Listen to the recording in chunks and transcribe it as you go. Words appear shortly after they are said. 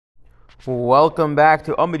Welcome back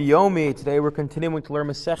to Amid Yomi. Today we're continuing to learn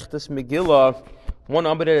Masechtas Megillah, one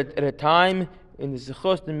Amid at a time, in the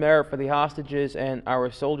Zechus and merit for the hostages and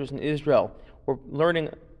our soldiers in Israel. We're learning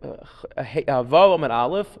Vav Amid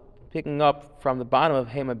Aleph, picking up from the bottom of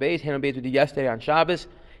Hema Beis. Hema Beis we did yesterday on Shabbos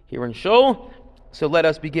here in Shul. So let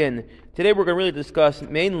us begin. Today we're going to really discuss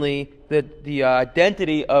mainly the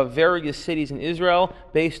identity of various cities in Israel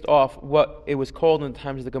based off what it was called in the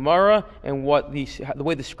times of the Gemara and what the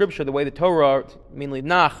way the scripture, the way the Torah, mainly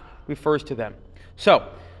Nach, refers to them. So,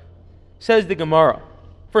 says the Gemara.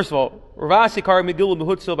 First of all, Rav Asi read the Megillah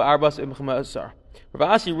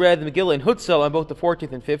in Hutzal on both the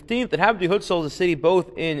 14th and 15th. It happened to be Hutzal is a city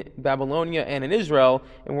both in Babylonia and in Israel,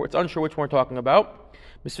 and it's unsure which one we're talking about.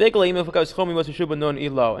 And he's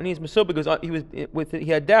Masubah because he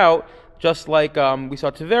had doubt, just like we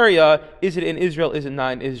saw Tiveria. Is it in Israel? Is it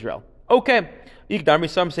not in Israel? Okay.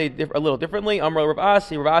 Some say a little differently. Rav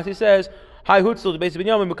Asi says, "Hi Hutzal, the base of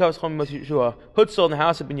Binyamin, because Hutzal in the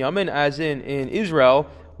house of Binyamin, as in Israel,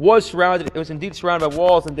 was surrounded. It was indeed surrounded by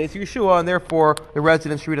walls in days of Yeshua, and therefore the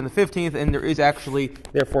residents read on the 15th, and there is actually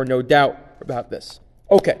therefore no doubt about this."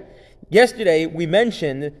 Okay. Yesterday, we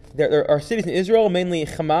mentioned there are cities in Israel, mainly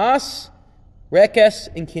Hamas, Rekes,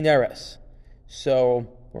 and Kinneres. Or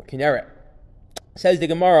Kinneret. Says the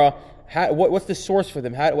Gemara, what's the source for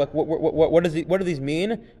them? What do these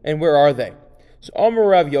mean, and where are they? So, Amar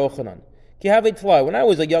Rav Yochanan, when I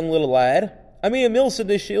was a young little lad, I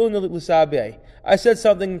said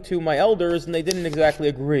something to my elders, and they didn't exactly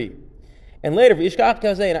agree. And later, and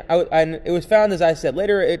it was found as I said.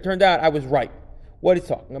 Later, it turned out I was right. What is he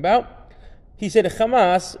talking about? He said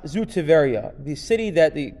Hamas zu Tiveria. The city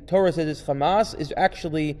that the Torah says is Hamas is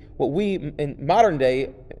actually what we in modern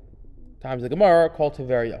day times of the Gemara call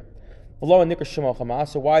Tiveria.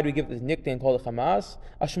 So why do we give this nickname called Hamas?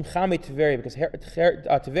 Ashim Chame Tiveria, because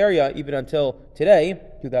Tiveria, even until today,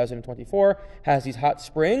 2024, has these hot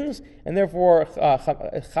springs, and therefore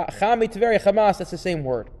Chame Tiveria Hamas, that's the same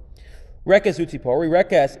word. Rekes u Tzipori.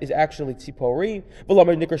 Rekes is actually Tzipori.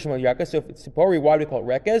 So if it's Tzipori, why do we call it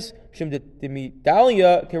Rekes? Shim de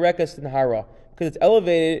Midalia Kerekes Nahara. Because it's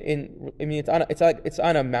elevated it's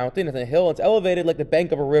on a mountain, it's on a hill, it's elevated like the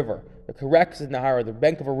bank of a river. The Kerekes Nahara, the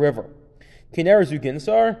bank of a river. Kinneres u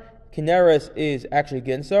Ginsar. Kinneres is actually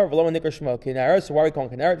Ginsar. Kinneres. So why are we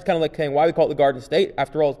calling it Kinneret? It's kind of like saying why we call it the Garden State.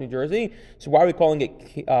 After all, it's New Jersey. So why are we calling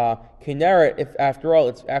it Kinneret if after all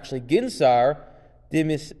it's actually Ginsar?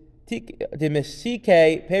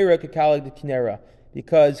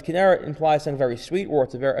 Because Kinneret implies something very sweet, or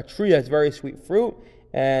it's a tree that has very sweet fruit,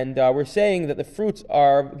 and we're saying that the fruits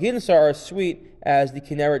are Ginsar are as sweet as the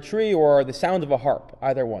Kinneret tree or the sound of a harp,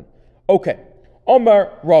 either one. Okay,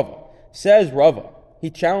 Omar Rava says Rava. He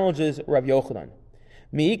challenges Rav Yochanan.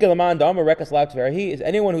 Is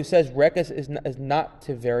anyone who says Rekes is not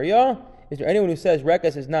Tiveria? Is there anyone who says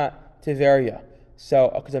Rekes is not Tiveria? So,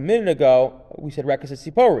 because a minute ago we said Rekes is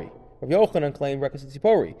Tzipori. Rav Yochanan claimed Rekes is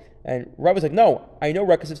Tzipori. And Rav was like, no, I know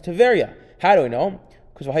Rekes is Tiveria. How do I know?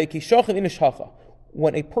 Because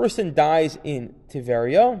when a person dies in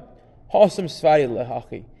Tiveria,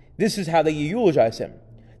 this is how they eulogize him.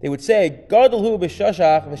 They would say, Gadolhu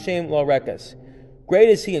b'shashach v'shem lo Rekes. Great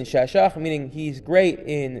is he in Sheshach, meaning he's great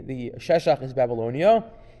in the Sheshach is Babylonia.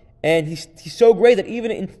 And he's so great that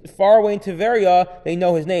even far away in Tiveria, they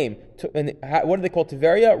know his name. And what do they call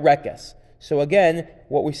Tiveria? Rekes. So again,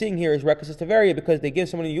 what we're seeing here is Rekes is Tiveria because they give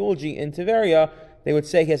someone a eulogy in Tiveria, they would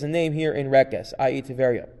say he has a name here in Rekes, i.e.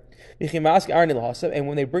 Tiveria. And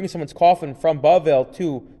when they bring someone's coffin from Bavel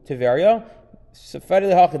to Tiveria,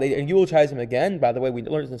 they eulogize him again. By the way, we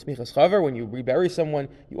learned this in Smichas Chaver, when you rebury someone,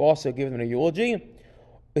 you also give them a eulogy.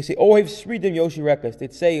 They say, Ohev Sridim Yoshi Rekes.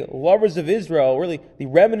 They'd say, lovers of Israel, really, the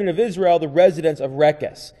remnant of Israel, the residents of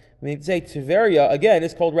Rekes. And they'd say, Tiveria, again,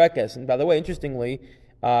 is called Rekes. And by the way, interestingly,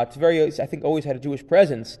 Tiveria, I think, always had a Jewish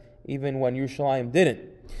presence, even when Yerushalayim didn't.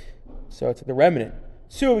 So it's like the remnant.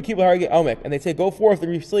 And they'd say, go forth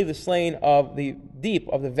and receive the slain of the deep,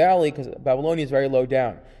 of the valley, because Babylonia is very low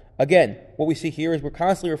down. Again, what we see here is we're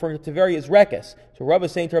constantly referring to Tiveria as Rekes. So Rav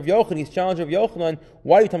is saying to Rav Yochanan, he's challenging Rav Yochanan,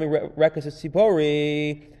 why do you tell me Rekes is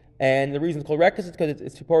Tzipori? And the reason it's called Rekes is because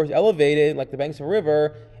Tzipori is elevated, like the banks of a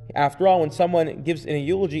river. After all, when someone gives an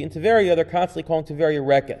eulogy in Tiveria, they're constantly calling Tiveria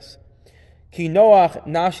Rekes. Ki Noach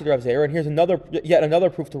Nashid Rav Zera, and here's yet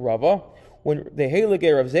another proof to Rava. When the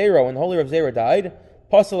Heilige Rav Zera, when the holy Rav Zera died,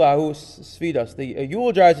 Pasalahu Svidas, the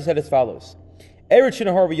eulogizer said as follows. Eretz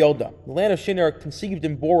Shinar Yolda, the land of Shinar conceived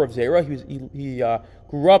and bore Rav Zera. He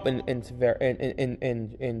grew up in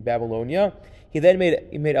Babylonia. He then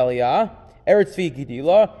made Aliyah. Eretz Tzvi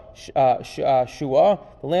Gidila, Shua,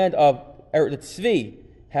 the land of the Tzvi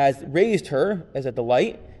has raised her as a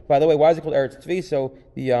delight. By the way, why is it called Eretz Tzvi? So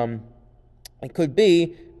it could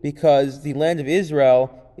be because the land of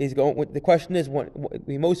Israel is going. The question is, when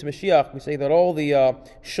the Moshe Mashiach, we say that all the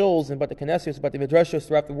shuls and but the Knesset, but the midrashos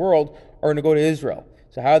throughout the world are going to go to Israel.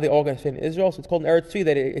 So how are they all going to fit in Israel? So it's called an Eretz Tzvi,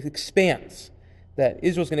 that it expands. That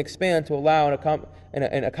Israel's going to expand to allow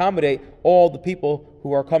and accommodate all the people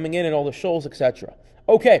who are coming in and all the shuls, etc.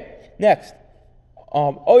 Okay, next.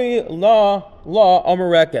 Oy la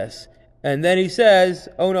amarekes. And then he says,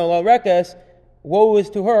 oh no, la rekes, woe is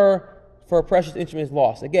to her, for a precious instrument is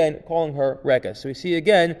lost. Again, calling her rekes. So we see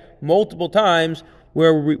again multiple times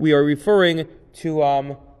where we are referring to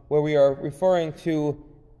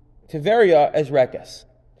Tiveria as rekes.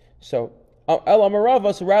 So El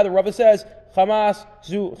Amarava, so rather Rava says, Hamas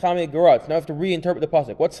zu Chame Garad. Now I have to reinterpret the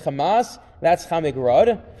pasuk. What's Hamas? That's Chame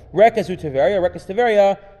Garad. Rekes zu Tiveria, rekes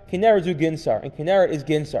Tiveria, Kineret zu Ginsar. And Kineret is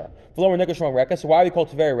Ginsar. So why are we called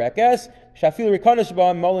Tiveria rekes?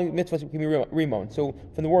 So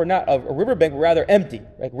from the word not of a riverbank, but rather empty,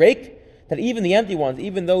 like rake, that even the empty ones,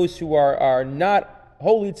 even those who are not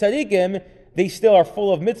holy tzaddikim, they still are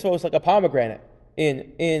full of mitzvos like a pomegranate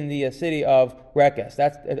in the city of Rekes.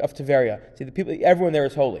 That's of Tiveria. See, the people, everyone there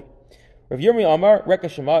is holy. Rav Yirmi Amar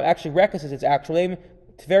Rekes Shema. Actually, Rekes is its actual name.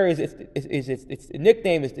 Tiveria is its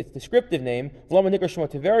nickname, is its descriptive name.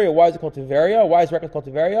 Tiveria. Why is it called Tiveria? Why is Rekes called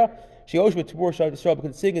Tiveria? Because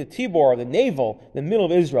it's sitting in the Tibor, the navel, the middle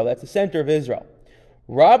of Israel. That's the center of Israel.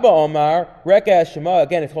 Rabba Omar Rekes Shema.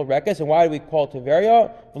 Again, it's called Rekes. And why do we call it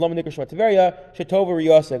Tiveria? Tiveria. Shetova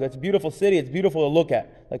Riyoseg. It's a beautiful city. It's beautiful to look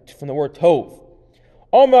at, like from the word Tov.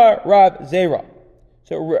 Omar Rav Zera.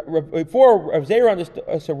 So before Rav Zera understood,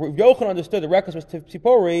 so Rav Yochanan understood the Rekes was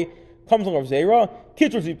Tzipori. Comes along Rav Zera.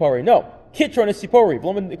 Kitron Tzipori. No, Kitron is Tzipori.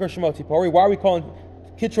 Why are we calling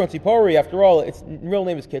Kitron Tzipori? After all, its real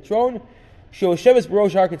name is Kitron. Shosheves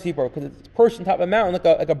Barosh Har Tzipor, because it's perched on top of a mountain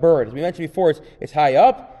like a bird. As we mentioned before, it's high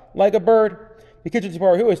up like a bird. The Kitron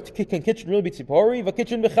Tzipori, who is can Kitron really be Tzipori? The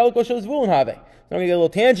Kitron Bechelko Shel Zvulun Have. Now we get a little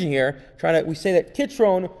tangent here. We say that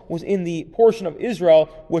Kitron was in the portion of Israel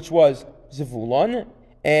which was Zvulun,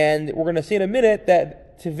 and we're going to see in a minute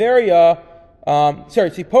that Tiveria,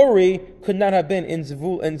 Tzipori could not have been in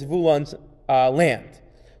Zvulun's land.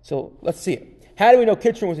 So let's see it. How do we know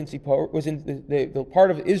Kitron was in the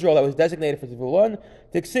part of Israel that was designated for Zvulun?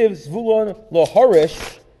 Tiksiv Zvulun lo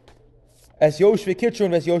harish as Yoshvi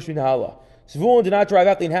Kitron as Yoshvi Nahala. Zvulun did not drive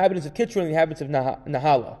out the inhabitants of Kitron and the inhabitants of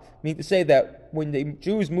Nahala. Meaning to say that when the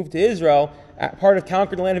Jews moved to Israel, part of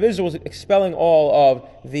conquering the land of Israel was expelling all of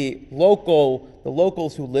the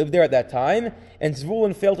locals who lived there at that time, and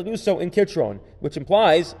Zvulun failed to do so in Kitron, which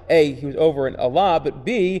implies, A, he was over in Allah, but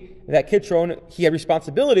B, that Kitron, he had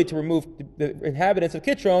responsibility to remove the inhabitants of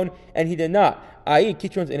Kitron, and he did not, i.e.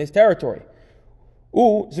 Kitron's in his territory.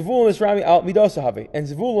 Zvulun is Rami al Midosahavi, and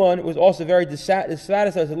Zvulun was also very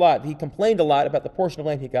dissatisfied a lot. He complained a lot about the portion of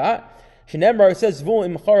land he got. Shenemar, it says Zvulun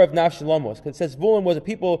in Macharav Nafshalamos, because it says Zvulun was a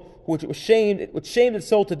people which shamed its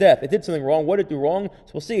soul to death. It did something wrong. What did it do wrong?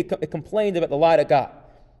 So we'll see. It complained about the lot it got.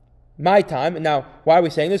 My time, and now why are we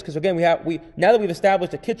saying this? Because again, now that we've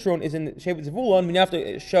established that Kitron is in the shape of Zvulun, we now have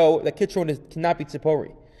to show that Kitron cannot be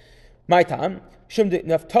Tzipori. My time.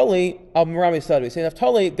 Naphtali al Merami Sada. We say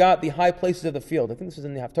Naphtali got the high places of the field. I think this was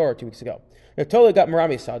in the Haftarah 2 weeks ago. Naphtali got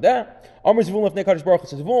Merami Sada. Amr Zvulun of Nekadosh Baruch Hu.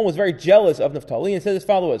 So Zvulun was very jealous of Naphtali and said as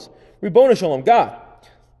follows: Ribbono Shalom, God.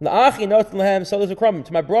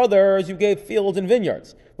 To my brothers, you gave fields and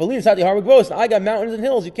vineyards. I got mountains and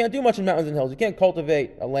hills. You can't do much in mountains and hills. You can't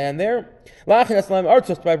cultivate a land there.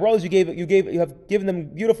 To my brothers, you have given them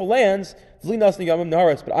beautiful lands.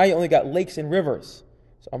 But I only got lakes and rivers.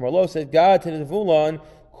 So Amrlo said, God to the Zvulun,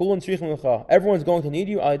 everyone's going to need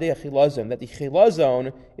you. That the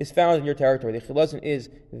chilazon is found in your territory. The chilazon is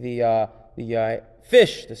the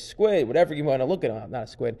fish, the squid, whatever you want to look at, not a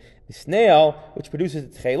squid, the snail, which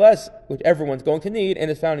produces the tcheles, which everyone's going to need,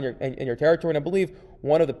 and is found in your territory. And I believe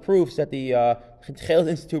one of the proofs that the Tcheles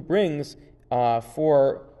Institute brings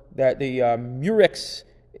for that the murex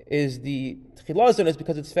is the chilazon is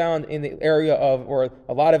because it's found in the area of, or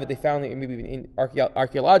a lot of it they found, maybe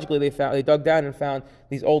archaeologically they dug down and found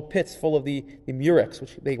these old pits full of the murex,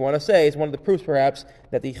 which they want to say is one of the proofs perhaps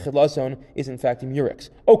that the chilazon is in fact the murex.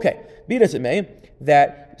 Okay, be it as it may,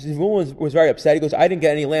 that Zvulun was very upset. He goes, I didn't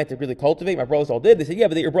get any land to really cultivate. My brothers all did. They said, yeah,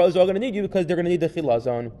 but your brothers are all going to need you because they're going to need the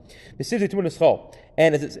chilazon.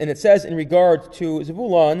 And it says in regard to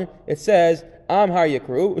Zvulun, it says, Am Har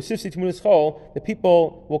Yakru, the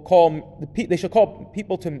people will call, they shall call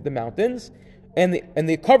people to the mountains, and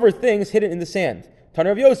they cover things hidden in the sand.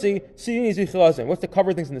 Tanur of Yossi, Sini zu chilazim. What's to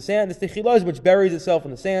cover things in the sand? It's the chilazim which buries itself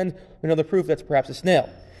in the sand. Another proof that's perhaps a snail.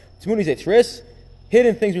 Tzmuni is a tris.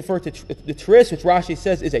 Hidden things refer to the tris, which Rashi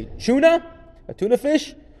says is a tuna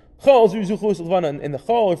fish. Chol and the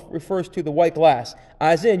chol refers to the white glass,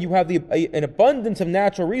 as in you have an abundance of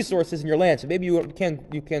natural resources in your land. So maybe you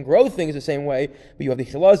can grow things the same way, but you have the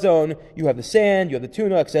chilazon, you have the sand, you have the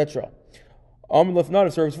tuna, etc. Amr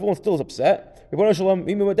Lefnat serves Zvulun still is upset. But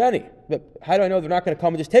how do I know they're not going to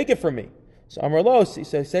come and just take it from me? So Amr Los, he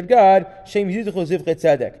said God, Shem Yizuchel Zivchet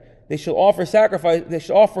Tzedek. They shall offer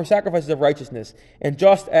sacrifices of righteousness. And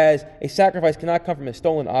just as a sacrifice cannot come from a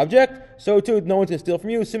stolen object, so too no one can steal from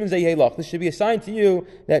you. This should be a sign to you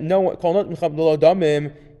that no one that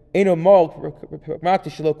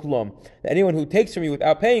anyone who takes from you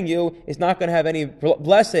without paying you is not going to have any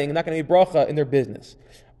blessing, not going to be bracha in their business.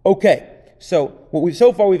 Okay, so what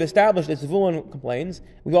we've established is Zevulun complains.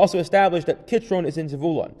 We've also established that Kitron is in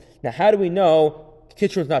Zevulun. Now, how do we know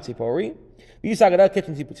Kitron is not Tzipori? If you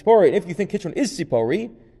think Kitron is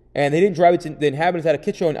Tzipori, and they didn't drive it to the inhabitants out of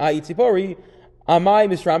Kitron, i.e. Tzipori, Amai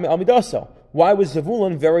Misrami Amidaso. Why was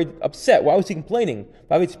Zevulun very upset? Why was he complaining?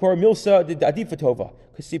 Because Tzipori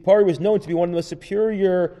was known to be one of the most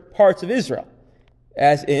superior parts of Israel.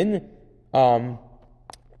 As in, we'll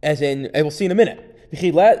see in a minute. So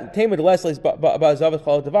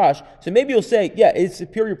maybe you'll say, yeah, it's a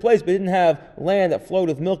superior place, but it didn't have land that flowed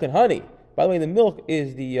with milk and honey. By the way, the milk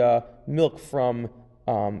is the milk from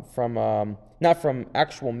not from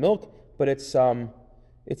actual milk, but it's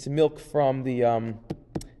milk from the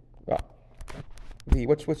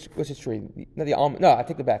what's this tree? Not the almond. No, I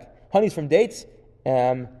take it back. Honey's from dates,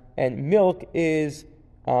 and milk is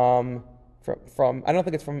from I don't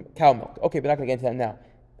think it's from cow milk. Okay, but not going to get into that now.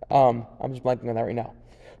 I'm just blanking on that right now.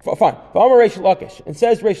 Fine. And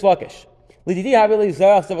says Reish Lakish. How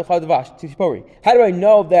do I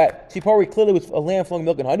know that Tzipori clearly was a land flowing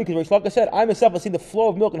milk and honey? Because Reish Lakish said, I myself have seen the flow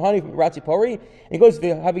of milk and honey from around Tzipori. And he goes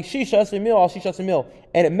to having Shishas a mil,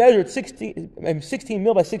 and it measured 16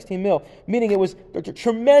 mil by 16 mil, meaning it was a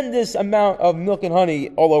tremendous amount of milk and honey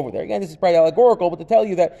all over there. Again, this is probably allegorical, but to tell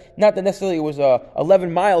you that not that necessarily it was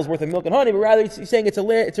 11 miles worth of milk and honey, but rather he's saying it's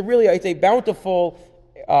a bountiful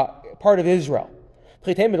part of Israel.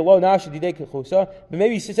 But maybe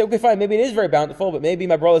you say, okay, fine, maybe it is very bountiful, but maybe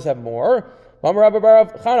my brothers have more. I've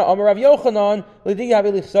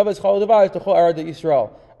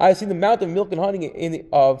seen the amount of milk and honey in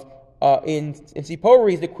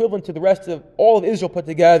Tzipori is equivalent to the rest of all of Israel put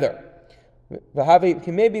together. It's the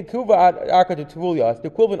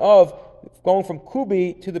equivalent of going from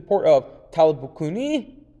Kubi to the port of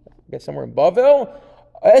Talbukuni, I guess somewhere in Bavel.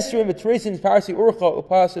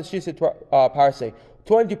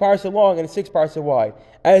 20 parsa long and 6 parsa wide.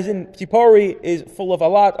 As in, Tzipori is full of a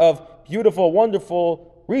lot of beautiful,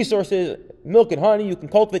 wonderful resources, milk and honey. You can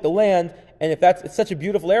cultivate the land, and if it's such a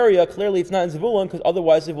beautiful area, clearly it's not in Zevulun, because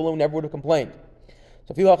otherwise Zevulun never would have complained.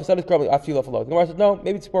 So Filach said it's probably Afilach Alot. The Gemara said, no,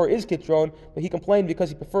 maybe Tzipori is Kitron, but he complained because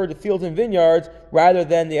he preferred the fields and vineyards rather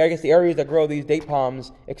than the areas that grow these date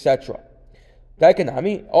palms, etc.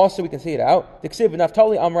 Also, we can see it out. The Ksiv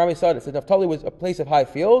Naphtali Amrami said it. So Naphtali was a place of high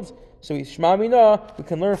fields. So Shmamina, we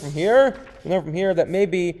can learn from here. That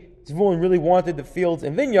maybe Zvulun really wanted the fields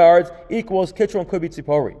and vineyards equals Kitron could be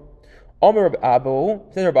Tzipori. Omer Abu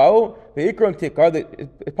says Abu the Ikron Tikar.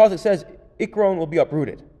 The pasuk says Ikron will be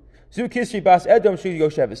uprooted. Zu Kisri Bas Edom Shri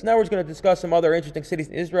Yoshevis. Now we're just going to discuss some other interesting cities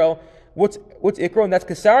in Israel. What's Ikron? That's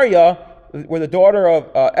Caesarea, where the daughter of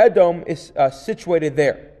Edom is situated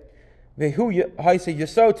there. And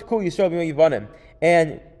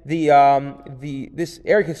this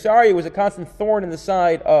area Caesarea was a constant thorn in the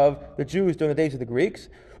side of the Jews during the days of the Greeks.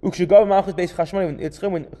 When the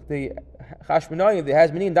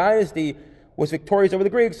Hasmonean dynasty was victorious over the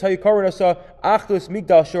Greeks, they called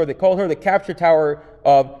her the capture tower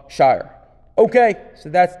of Shire. Okay, so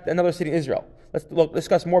that's another city in Israel. Let's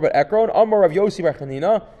discuss more about Ekron. Amar of Yossi bar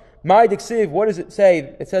Chanina. My diksiv, what does it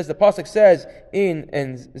say? It says, the pasuk says in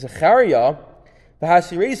Zechariah, and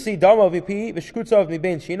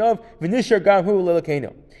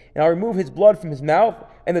I'll remove his blood from his mouth,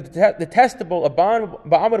 and the detestable,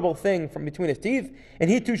 abominable thing from between his teeth,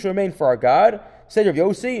 and he too shall remain for our God. Said Rav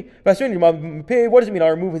Yossi, what does it mean?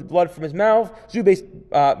 I'll remove his blood from his mouth. This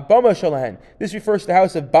refers to the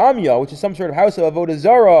house of Bamya, which is some sort of house of Avodah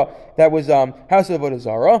Zarah, that was house of Avodah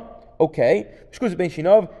Zarah. Okay.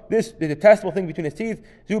 This the detestable thing between his teeth.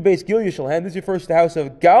 This refers to the house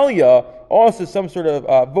of Galia, also some sort of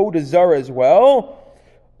Avodah Zarah as well.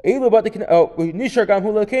 And what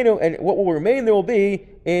will remain there will be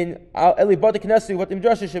in Eli Bata Knesset what the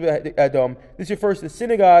Midrash Edom. This refers to the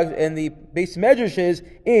synagogues and the base medrashes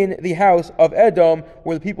in the house of Edom,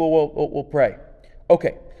 where the people will pray.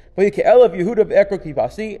 Okay. And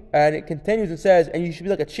it continues and says, and you should be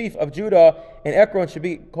like a chief of Judah, and Ekron should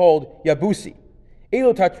be called Yabusi.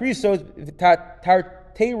 Elo tatrisos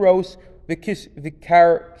tarteros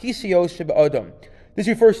vikarhisios sheba'adam. This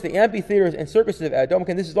refers to the amphitheaters and circuses of Edom.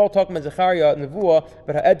 Okay, this is all talking about Zechariah and Nevuah,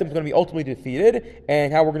 but how Edom is going to be ultimately defeated,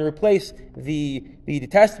 and how we're going to replace the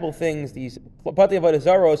detestable things, these Patei Avodah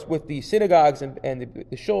Zaros, with the synagogues and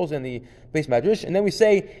the shuls and the base medrash. And then we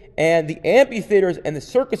say, and the amphitheaters and the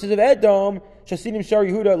circuses of Edom, Shasidim Shar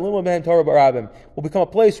Yehuda Limon Ben Torah Barabim, will become a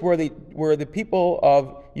place where the people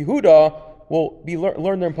of Yehuda will be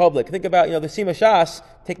learn there in public. Think about the Sima Shas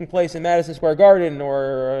taking place in Madison Square Garden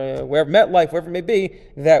or wherever, MetLife, wherever it may be,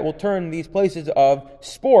 that will turn these places of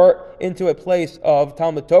sport into a place of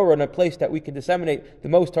Talmud Torah and a place that we can disseminate the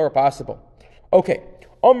most Torah possible. Okay,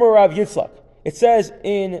 Omer Rav Yitzchak. It says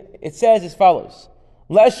as follows: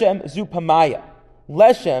 Leshem zu Pamaya.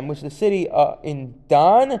 Leshem, which is the city in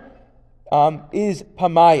Dan, is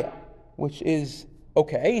Pamaya, which is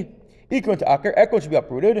okay. Ekron to Aker, Ekron should be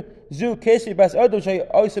uprooted. Zu Kesri Bas Edom Shay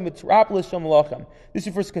Oisa Metropolis Shom Malachim. This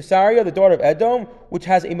refers to Caesarea, the daughter of Edom, which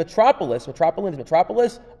has a metropolis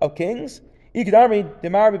of kings. Ikadamri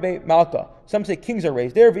Demar Be Malka. Some say kings are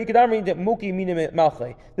raised there. Ikadamri de Muki Minim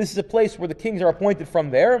Malche. This is a place where the kings are appointed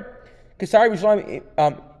from there. Caesarea Yerushalayim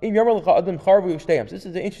in Yomer Lecha Adam Charvu Shteyam. This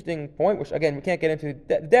is an interesting point, which again we can't get into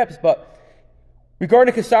depths, but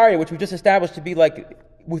regarding Caesarea, which we just established to be like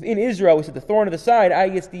within Israel, we said the thorn of the side,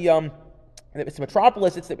 i.e. it's the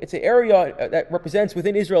metropolis, it's an area that represents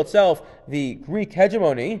within Israel itself the Greek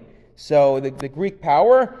hegemony, so the Greek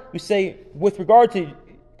power. We say, with regard to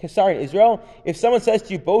Caesarea and Israel, if someone says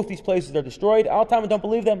to you both these places are destroyed, al time don't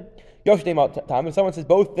believe them. If someone says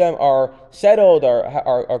both of them are settled,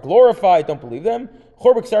 are glorified, don't believe them.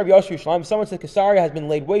 If someone says Caesarea has been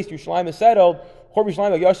laid waste, Yerushalayim is settled, or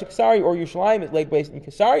Yerushalayim is laid waste, and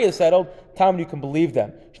Caesarea is settled, Talmud you can believe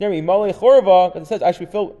them. It says, I should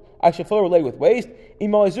fill or laid with waste.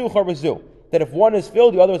 That if one is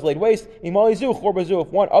filled, the other is laid waste. If one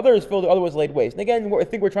other is filled, the other was laid waste. And again, what I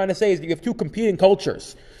think we're trying to say is that you have two competing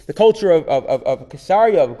cultures. The culture of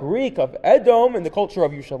Caesarea, of Greek, of Edom, and the culture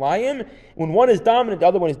of Yerushalayim. When one is dominant, the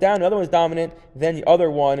other one is down. The other one is dominant, then the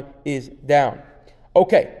other one is down.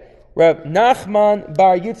 Okay. Rav Nachman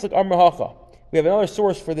bar Yitzchak Amar Hacha. We have another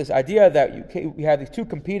source for this idea that we have these two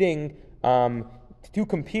competing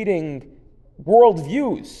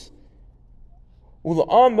worldviews.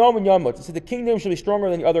 It says the kingdom shall be stronger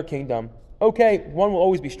than the other kingdom. Okay, one will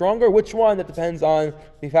always be stronger. Which one? That depends on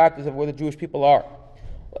the factors of where the Jewish people are.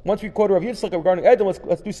 Once we quote Rav Yitzchak regarding Edom,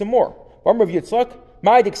 let's do some more. Rav Yitzchak,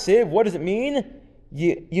 Ma'adik Siv, what does it mean?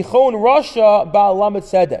 Yichon Rasha Ba'al Lamed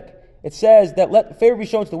Tzedek. It says that let favor be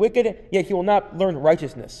shown to the wicked, yet he will not learn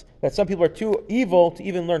righteousness. That some people are too evil to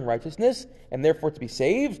even learn righteousness, and therefore to be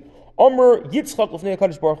saved. Omer Yitzchak l'fnei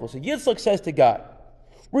HaKadosh Baruch Hu. So Yitzchak says to God,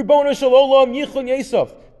 Ribono shel olam yichon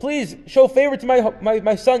Yosef. Please show favor to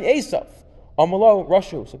my son Yosef. Amalo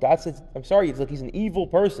Rashu. So God says, I'm sorry, it's like he's an evil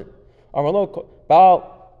person. Amalo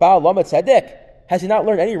Baal Lamed Tzedek. Has he not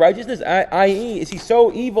learned any righteousness? I.e., is he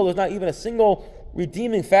so evil there's not even a single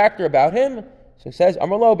redeeming factor about him? So it says,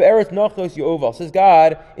 Amalo be'eretz nochos yoval. Says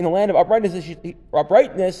God, in the land of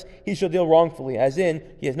uprightness, he shall deal wrongfully, as in,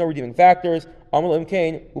 he has no redeeming factors. Amalo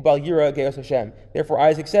imkain ubal yira geos Hashem. Therefore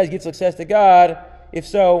Isaac says, Yitzchak says to God, if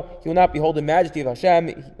so, he will not behold the majesty of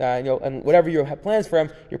Hashem, and whatever you have plans for him,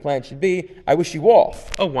 your plan should be. I wish you all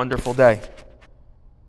a wonderful day.